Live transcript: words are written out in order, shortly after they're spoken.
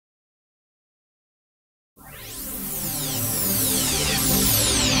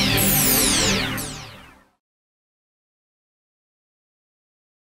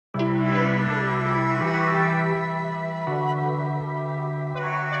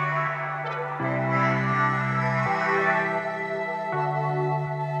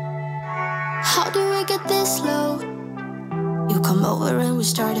we get this low? You come over and we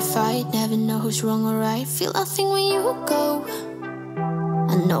start a fight. Never know who's wrong or right. Feel nothing when you go.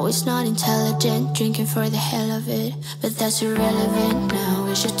 I know it's not intelligent, drinking for the hell of it, but that's irrelevant now.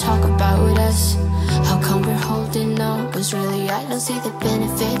 We should talk about us. How come we're holding on? 'Cause really I don't see the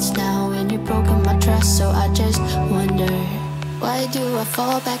benefits now. And you've broken my trust, so I just wonder, why do I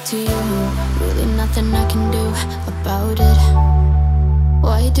fall back to you? Really nothing I can do about it.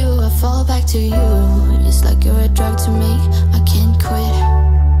 Why do I fall back to you? It's like you're a drug to me, I can't quit.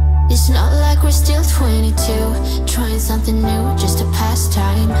 It's not like we're still 22, trying something new, just to pass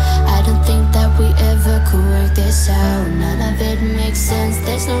time. I don't think that we ever could work this out. None of it makes sense,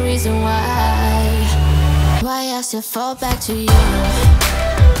 there's no reason why I still fall back to you.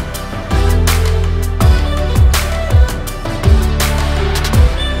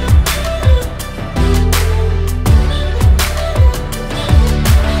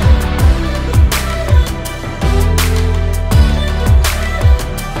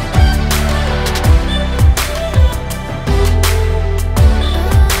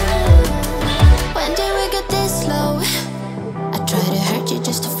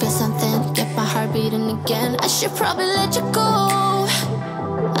 I should probably let you go.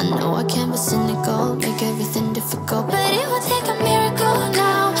 I know I can be cynical, make everything difficult, but it would take a miracle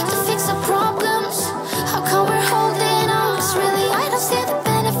now to fix our problems. How come we're holding on? 'Cause really I don't see the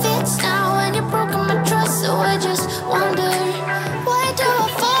benefits now. And you've broken my trust, so I just wonder, why do I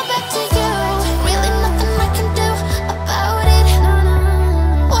fall back to you? Really nothing I can do about it.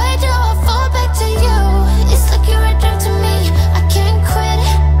 Why do I fall back to you? It's like you're a drug to me, I can't quit.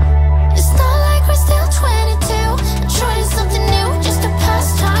 It's not like we're still 22, trying something new just to pass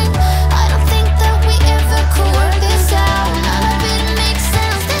time. I don't think that we ever could work this out. None of it makes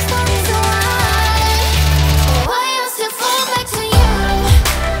sense, there's no reason why I still fall back to you.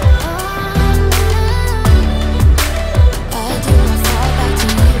 Why do I fall back to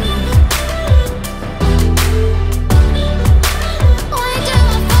you? Why do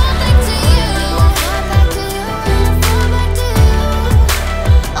I fall back to you? Fall back to you, fall back to you.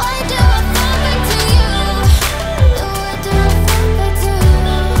 Why do I fall back to you? Why do I fall back to you?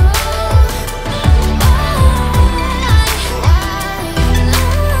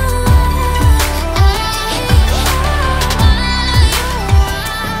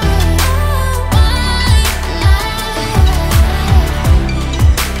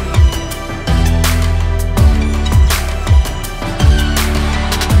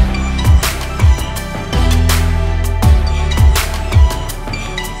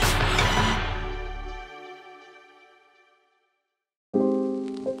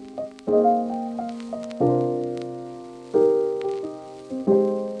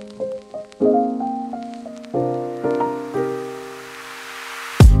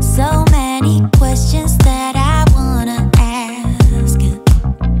 So many questions that I wanna ask,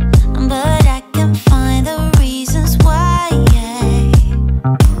 but I can't find the reasons why.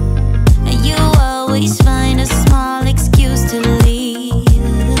 You always find a small excuse to leave.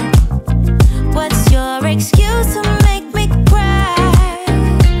 What's your excuse to make me cry?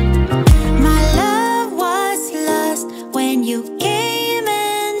 My love was lost when you came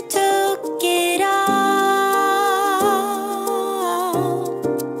and took it all.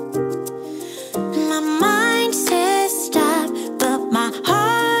 My mind says stop, but my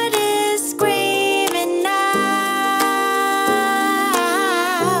heart is screaming out.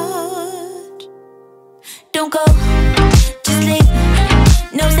 Don't go, just leave,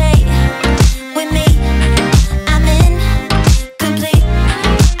 no stay with me. I'm incomplete.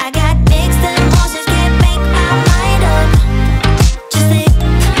 I got mixed emotions, can't make my mind up. Just leave,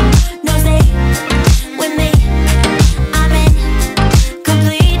 no stay with me. I'm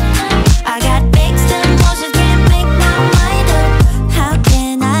incomplete. I got mixed emotions, can't make my mind up. How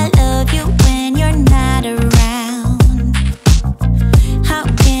can I love you when you're not around? How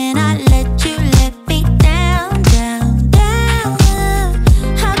can I let you let me down, down?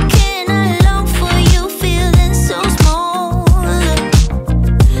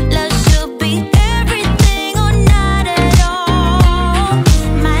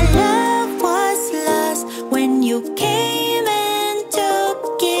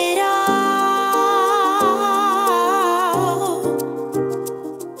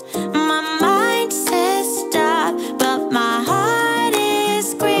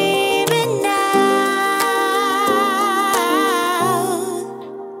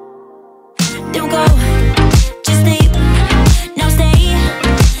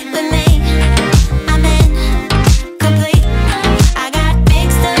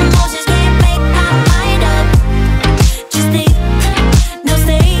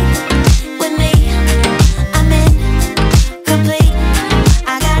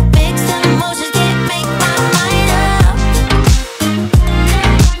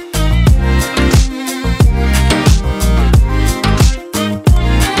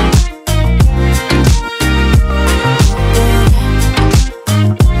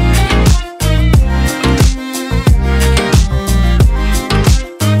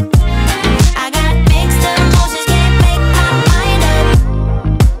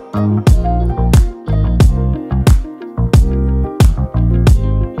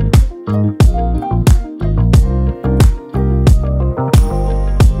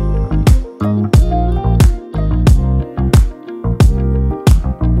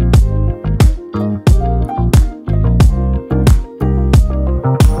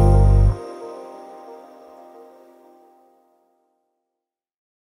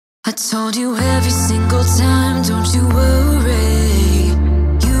 I told you every single time, don't you worry.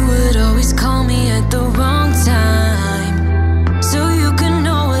 You would always call me at the wrong time, so you could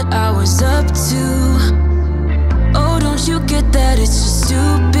know what I was up to. Oh, don't you get that it's just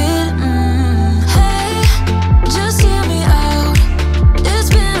stupid? Hey, just hear me out. It's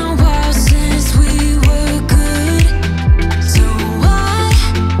been a while since we were good, so why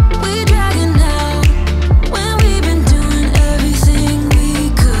we dragging out when we've been doing everything we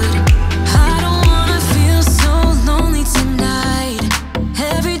could? I don't wanna feel so lonely tonight.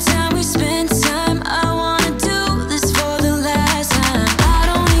 Every time we spend time, I wanna do this for the last time. I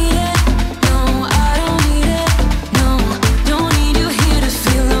don't need it, no, I don't need it, no. Don't need you here to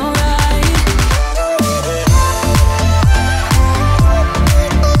feel alright.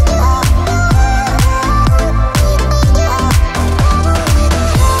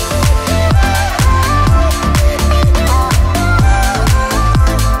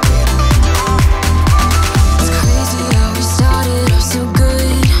 It's crazy how we started off so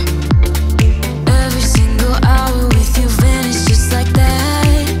good. Every single hour with you vanished just like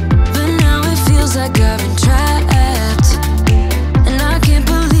that. But now it feels like I've been trapped, and I can't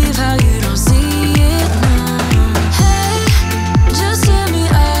believe how you don't see it now. Hey, just hear me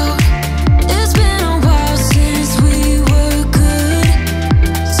out. It's been a while since we were good,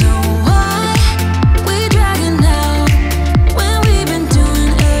 so why we dragging out when we've been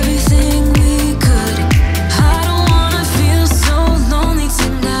doing everything we could? I don't wanna feel so lonely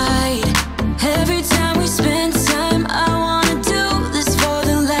tonight. Every time we spend time, I wanna do this for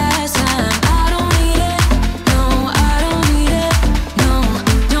the last time. I don't need it, no, I don't need it, no.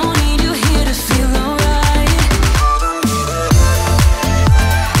 Don't need you here to feel alright.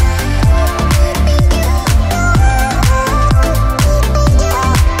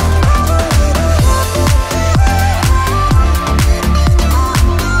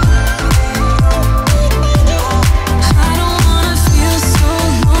 I don't wanna feel so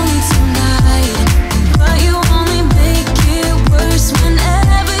lonely tonight, but you only make it worse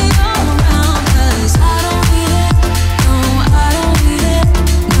whenever you're around. 'Cause I don't need it, no, I don't need it,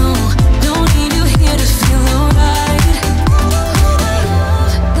 no. Don't need you here to feel alright.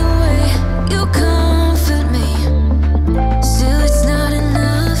 The way you comfort me, still it's not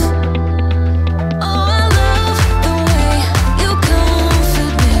enough. Oh, I love the way you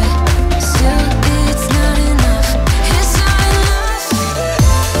comfort me, still it's not enough. It's not enough.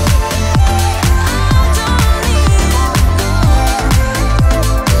 I don't need it, no.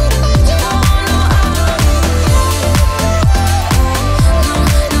 Oh, no, I don't need it.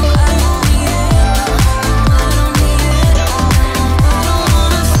 No, no, I don't need it. No, I don't need it. I don't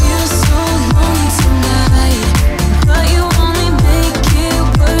wanna feel so lonely tonight, but you only make it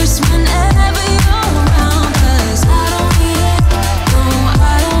worse whenever you're around. 'Cause I don't need it, no,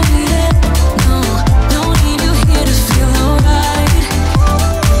 I don't need it, no. Don't need you here to feel alright.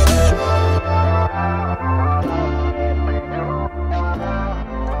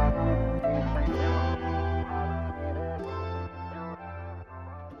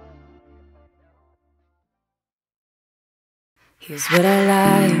 Here's what I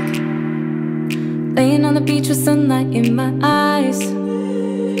like: laying on the beach with sunlight in my eyes,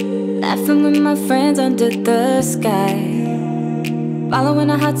 laughing with my friends under the sky, following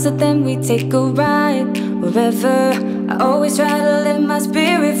our hearts so then we take a ride. Wherever, I always try to let my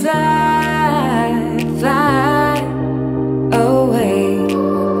spirit fly, fly away.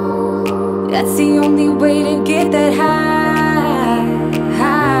 That's the only way to get that high,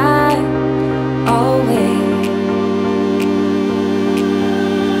 high, always.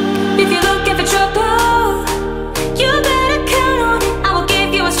 If you're looking for trouble, you better count on it. I will give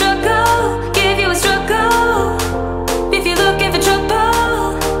you a struggle, give you a struggle. If you're looking for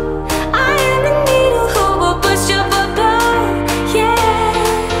trouble, I am the needle who will push your bubble, yeah.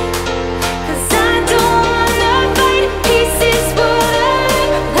 'Cause I don't wanna fight pieces, but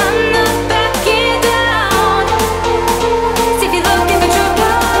I'm not backing down.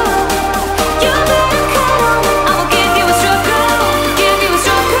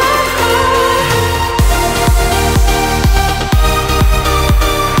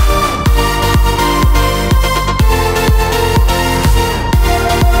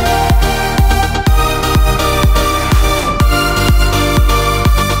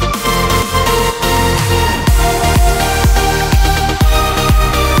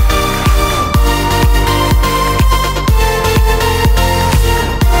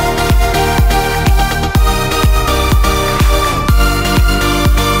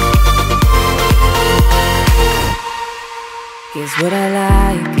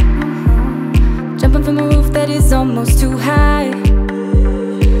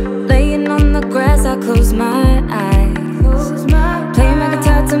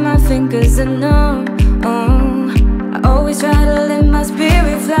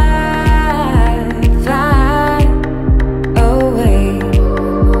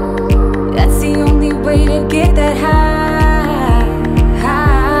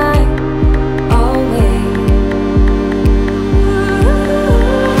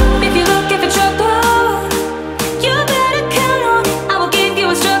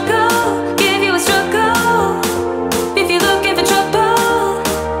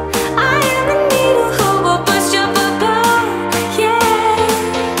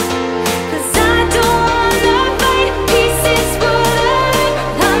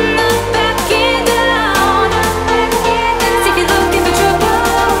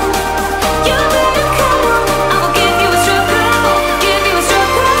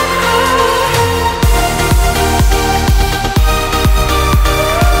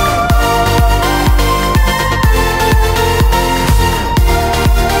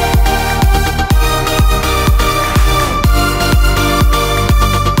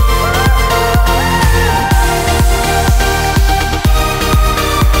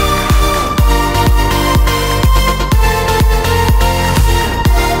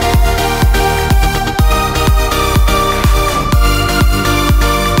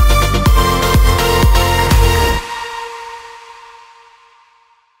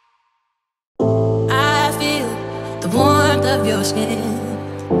 of your skin.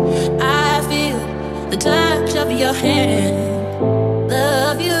 I feel the touch of your hand.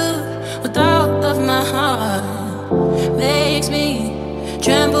 Love you with all of my heart. Makes me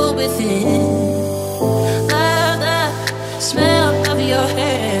tremble within. Love the smell of your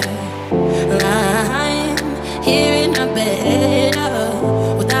hair. I'm here in my bed.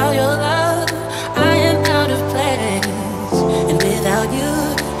 Without your love, I am out of place. And without you,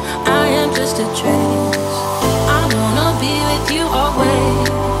 I am just a trace. I wanna be with you always,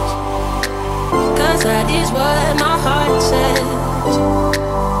 'cause that is what my heart says.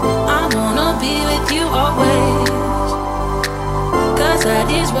 I wanna be with you always, 'cause that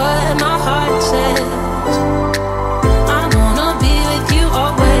is what my heart says. I wanna be with you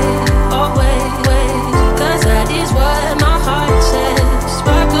always, always, 'cause that is what my heart says.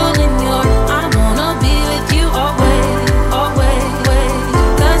 Sparkle in your, I wanna be with you always, always,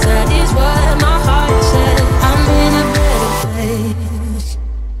 'cause that is what my heart says. I'm in a better place.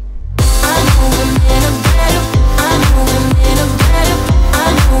 I know I'm in a better, I know I'm in a better, I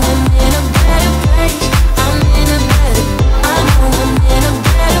know I'm in a better place. I'm in a better, I know I'm in a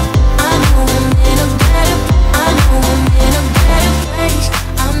better, I know I'm in a better, I know I'm in a better place.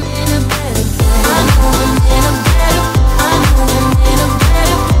 I'm in a better place. I know I'm in a better, I know I'm in a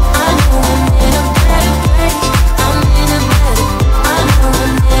better, I know I'm in a better place. I'm in a better, I know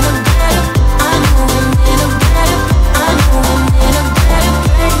I'm in a better, I know I'm in a better, I know I'm in a better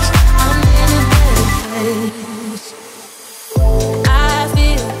place. I'm in a better place. I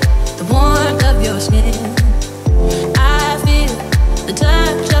feel the warmth of your skin. I feel the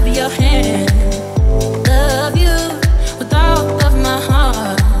touch of your hand. Love you with all of my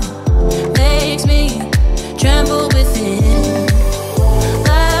heart. Makes me tremble within.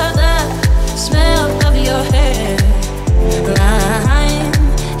 Love the smell of your hair. I'm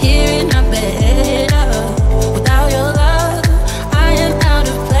here in my bed. Without your love, I am out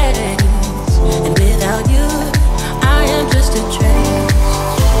of place. And without you, I am just a trace.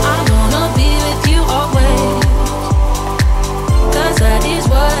 I wanna be with you always, 'cause that is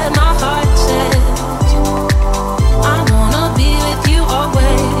what my heart says. I wanna be with you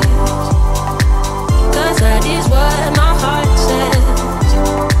always, 'cause that is what my heart says.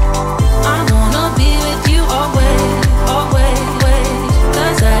 I wanna be with you always, always,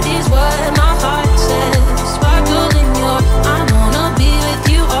 'cause that is what my heart says. Sparkle in your, I wanna be with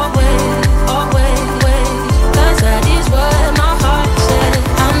you always, always, 'cause that is what my heart says.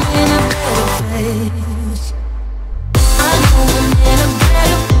 I'm in a better place. I know I'm in a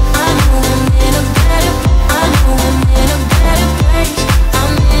better, I know I'm in a better, I know I'm in a better place.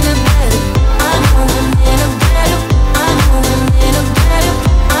 I'm in a better, I know I'm in a better, I know I'm in a better,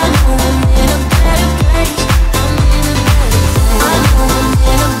 I know I'm in a better place. I'm in a better, I know I'm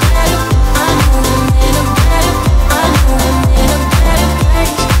in a better, I know I'm in a better, I know I'm in a better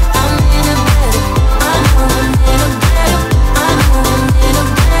place. I'm in a better, I know I'm in a better, I know I'm in a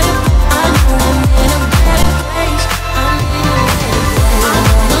better, I know I'm in a better place. I'm in a better place. I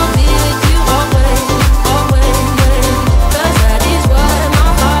wanna be with you always, always, 'cause that is what my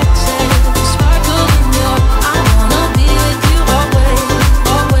heart says. Sparkle in your, I wanna be with you always,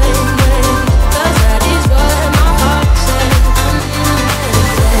 always, 'cause that is what my heart says. I'm in a better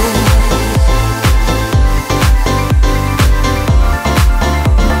place.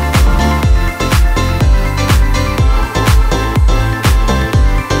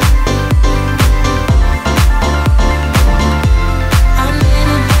 I'm in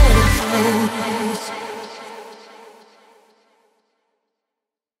a better place.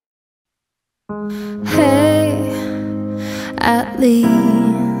 Hey, at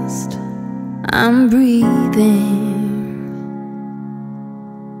least I'm breathing.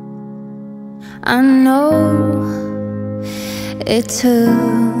 I know it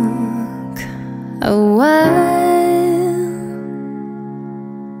took a while.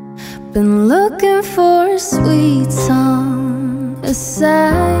 Been looking for a sweet song, a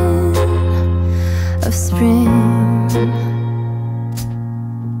sign of spring.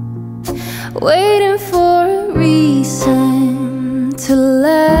 Waiting for a reason to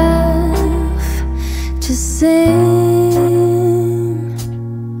laugh, to sing.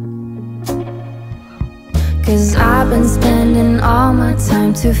 'Cause I've been spending all my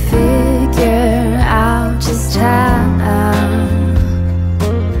time to figure out just how.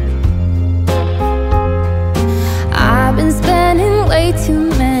 I've been spending way too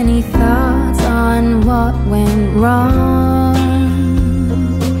many thoughts on what went wrong.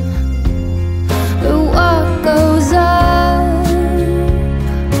 But what goes up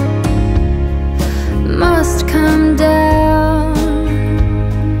must come down.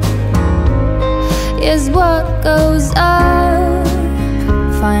 Yes, what goes up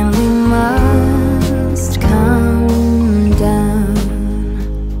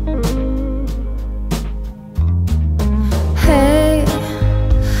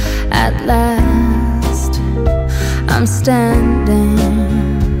At last, I'm standing.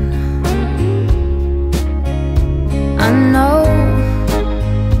 I know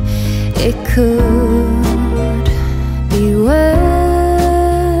it could be worse.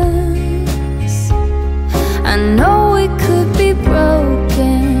 I know it could be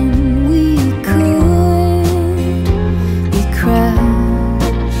broken. We could be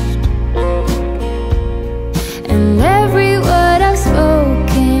crushed. And every word I've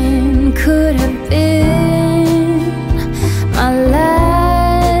spoken could have been my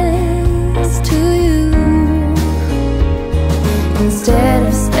last to you. Instead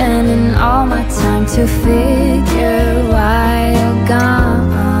of spending all my time to figure why you're gone,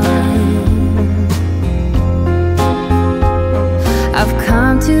 I've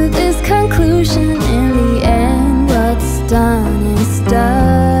come to this conclusion. In the end, what's done is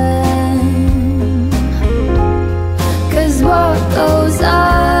done. 'Cause what goes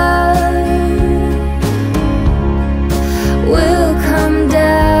up will come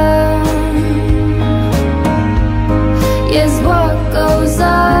down. Yes, what goes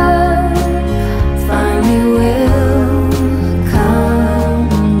up finally will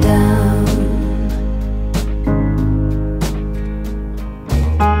come down.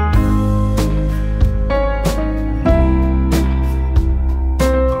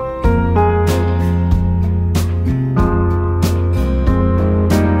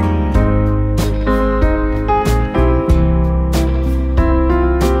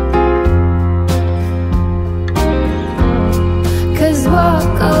 'Cause what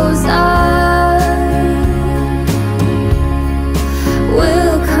goes up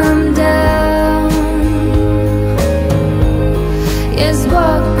will come down. Yes,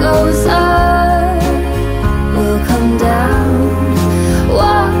 what goes up will come down.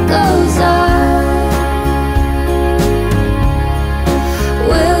 What goes up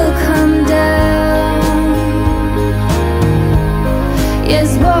will come down. Yes,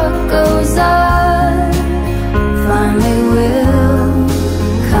 what goes up finally will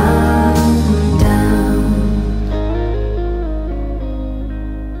come down.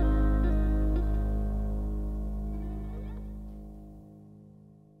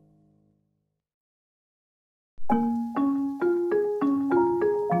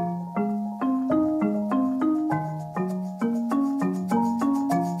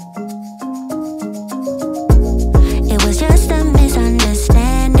 It was just a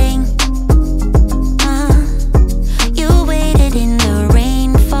misunderstanding. You waited in the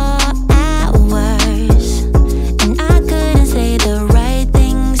rain for hours, and I couldn't say the right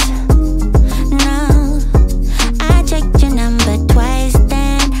things. No, I checked your number twice,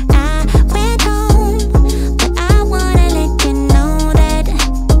 then I went home. But I wanna let you know that,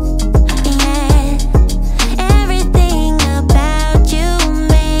 yeah, everything about you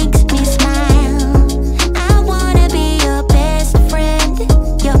makes me smile. I wanna be your best friend,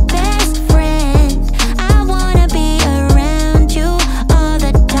 your best friend. I wanna be around you all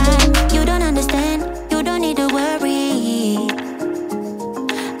the time. You don't understand, you don't need to worry.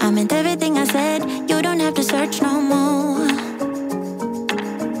 I meant everything I said, you don't have to search no more.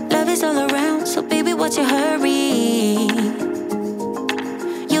 Love is all around, so baby, what's your hurry?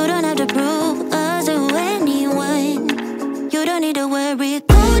 You don't have to prove us to anyone. You don't need to worry.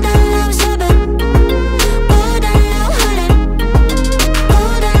 Go down low, seven. Go down low, honey. Go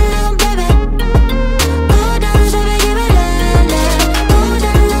down low, baby. Go down, seven, give it love, love. Go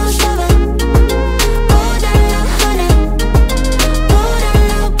down low, seven. Go down low, honey. Go down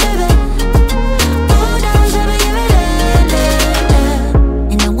low, baby. Go down, seven, give it love, love, love.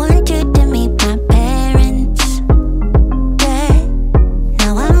 And I want you to meet my parents. Yeah.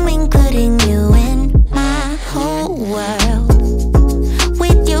 Now I'm including you in my whole world.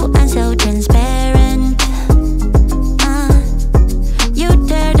 With you, I'm so transparent. You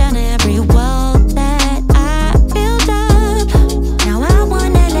tear down every wall that I built up. Now I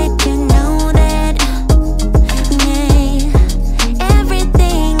wanna let you know that, yeah,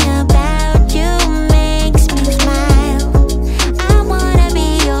 everything about you makes me smile. I wanna be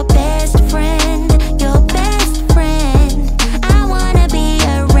your best friend, your best friend. I wanna be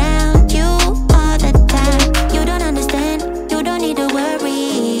around you all the time. You don't understand, you don't need to worry.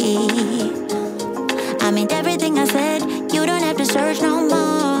 I meant everything I said, you don't have to search no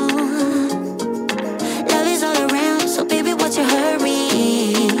more. Love is all around, so baby, what's your hurry?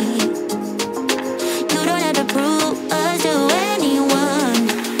 You don't have to prove us to anyone.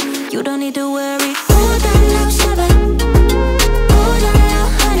 You don't need to worry. Go down low, seven. Go down low,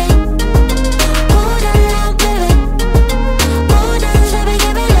 honey. Go down low, baby. Go down, seven,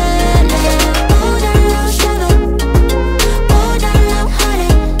 give it love, love. Go down low, seven. Go down low,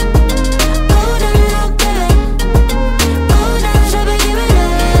 honey.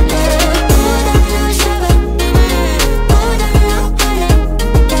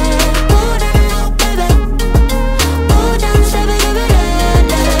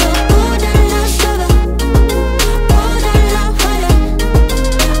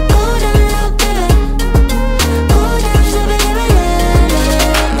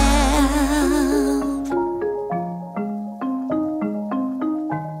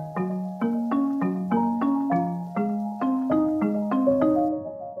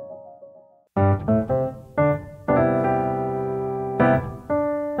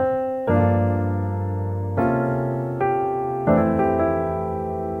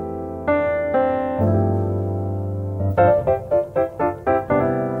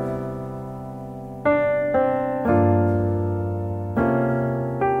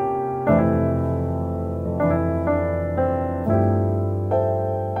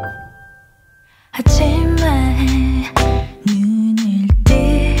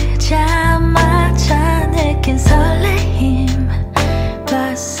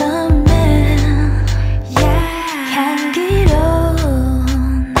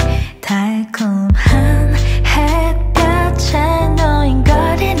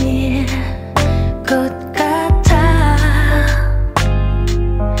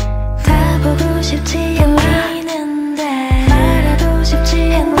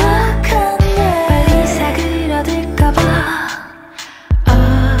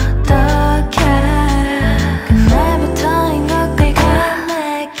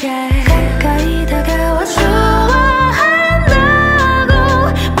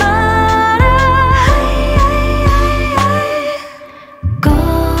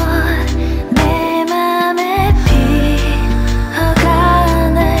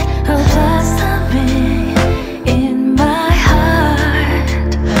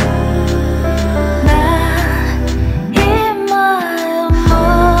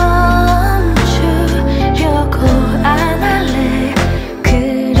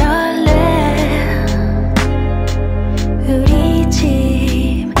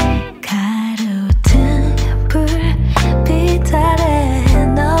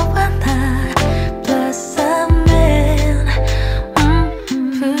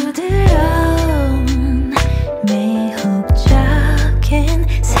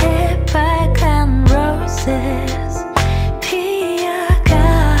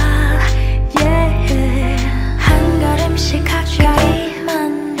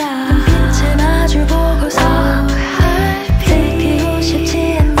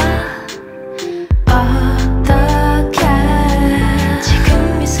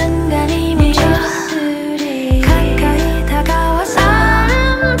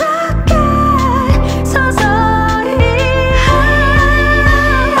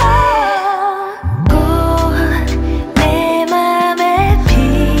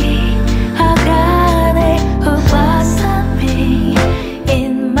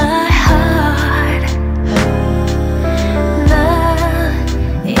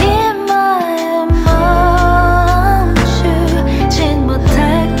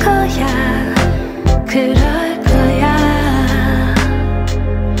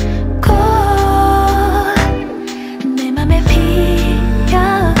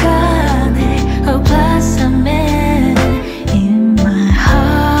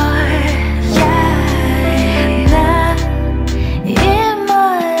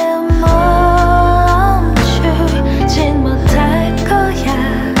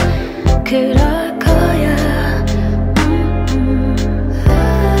 그럴 거야.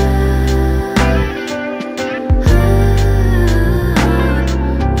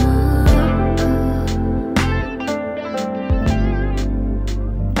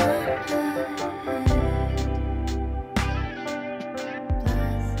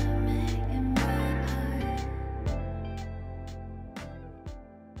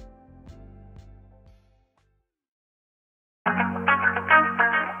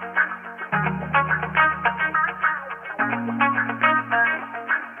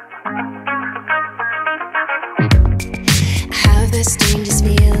 The strangest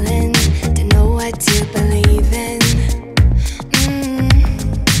feeling, don't know what to believe in.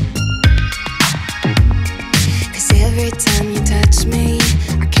 Cause every time you touch me,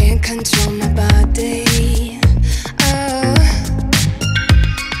 I can't control my body. Oh,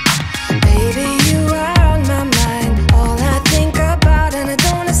 baby, you are on my mind, all I think about, and I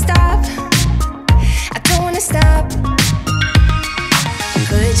don't wanna stop. I don't wanna stop.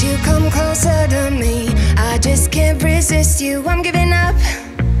 Could you come closer to me? I just can't resist you. I'm giving up.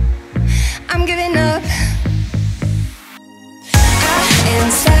 I'm giving up. I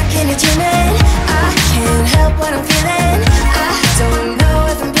am stuck in a dreaming. I can't help what I'm feeling. I don't know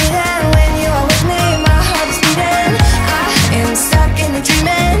if I'm breathing when you are with me. My heart is beating. I am stuck in a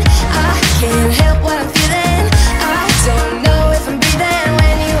dreaming. I can't help what I'm feeling. I don't know if I'm breathing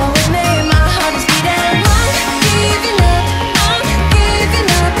when you are with me. My heart is beating. I'm giving up. I'm giving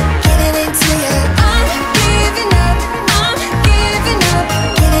up. Getting into you. I'm giving up. I'm giving up.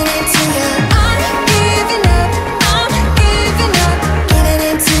 Getting into you. I'm giving up. I'm giving up. Getting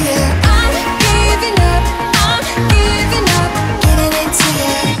into you. I'm giving up. I'm giving up. Getting into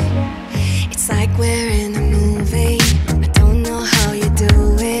you. It's like we're in a movie. I don't know how you do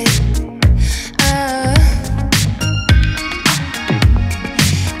it.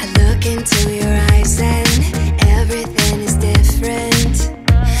 I look into your eyes and everything is different.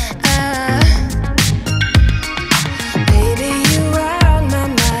 Baby, you are on my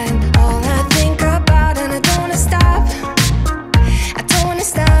mind, all I think about, and I don't wanna stop. I don't wanna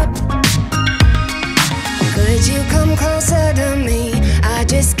stop. Could you come closer to me? I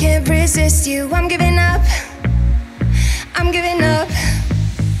just can't resist you. I'm giving up. I'm giving up.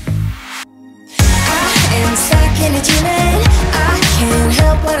 I am stuck in a dreaming. I can't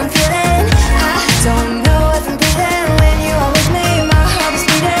help what I'm feeling. I don't know if I'm breathing when you are with me. My heart is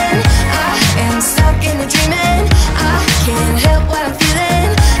beating. I am stuck in a dreaming. I can't help what I'm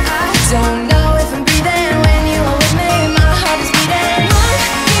feeling. I don't know if I'm breathing when you are with me. My heart is beating. I'm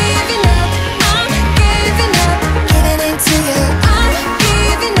giving up. I'm giving up. Getting into you. I'm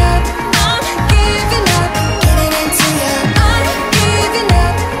giving up. I'm giving up. Getting into you. I'm giving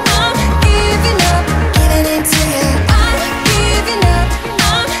up. I'm giving up. Getting into you. I'm giving up.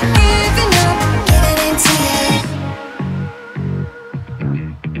 I'm giving up. Getting into you.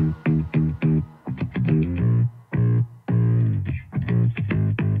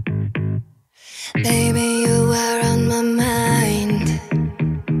 Baby, you are on my mind.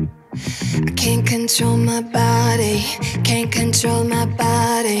 I can't control my body. Can't control my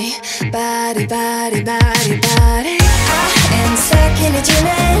body. Body, body, body, body. I am stuck in a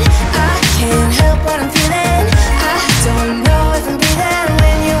dreaming. I can't help what I'm feeling. I don't know if I'm breathing